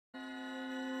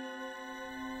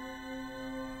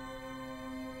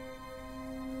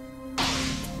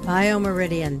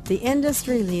Biomeridian, the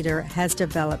industry leader, has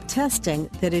developed testing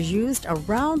that is used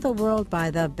around the world by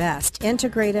the best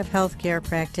integrative healthcare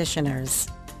practitioners.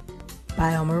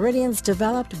 Biomeridian's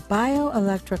developed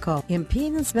bioelectrical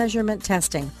impedance measurement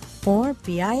testing, or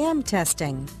BIM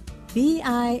testing.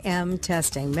 BIM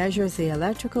testing measures the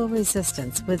electrical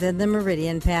resistance within the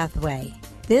meridian pathway.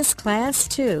 This Class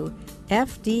 2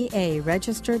 FDA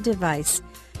registered device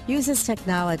uses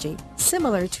technology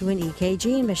similar to an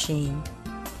EKG machine.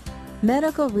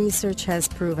 Medical research has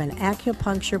proven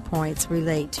acupuncture points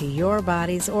relate to your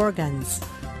body's organs.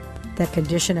 The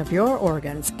condition of your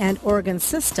organs and organ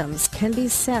systems can be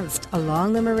sensed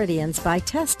along the meridians by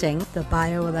testing the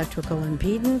bioelectrical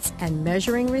impedance and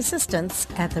measuring resistance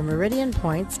at the meridian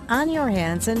points on your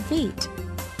hands and feet.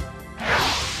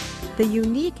 The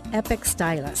unique Epic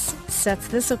Stylus sets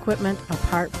this equipment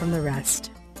apart from the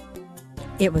rest.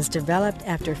 It was developed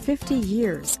after 50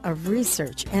 years of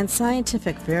research and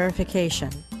scientific verification.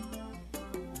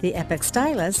 The Epic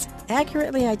Stylus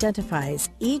accurately identifies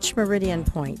each meridian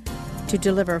point to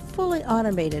deliver fully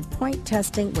automated point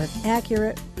testing with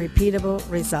accurate, repeatable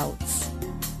results.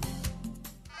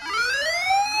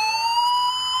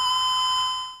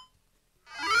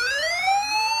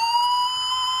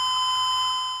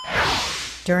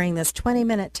 During this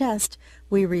 20-minute test,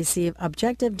 we receive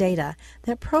objective data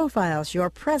that profiles your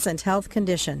present health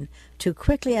condition to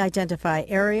quickly identify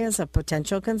areas of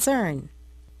potential concern.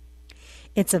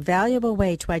 It's a valuable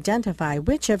way to identify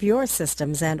which of your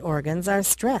systems and organs are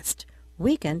stressed,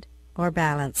 weakened, or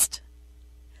balanced.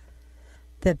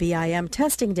 The BIM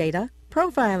testing data,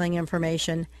 profiling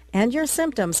information, and your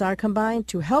symptoms are combined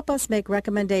to help us make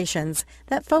recommendations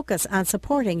that focus on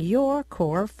supporting your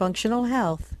core functional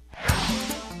health.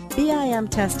 BIM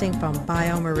testing from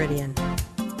Biomeridian.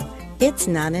 It's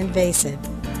non-invasive,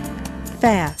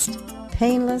 fast,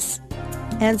 painless,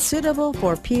 and suitable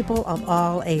for people of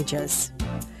all ages.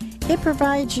 It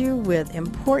provides you with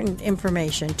important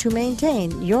information to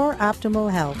maintain your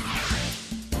optimal health.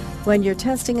 When your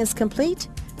testing is complete,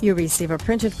 you receive a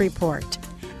printed report,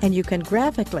 and you can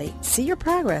graphically see your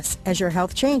progress as your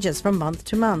health changes from month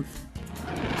to month.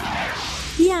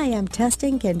 BIM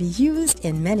testing can be used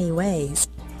in many ways.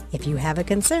 If you have a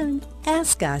concern,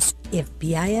 ask us if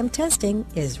BIM testing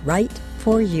is right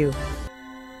for you.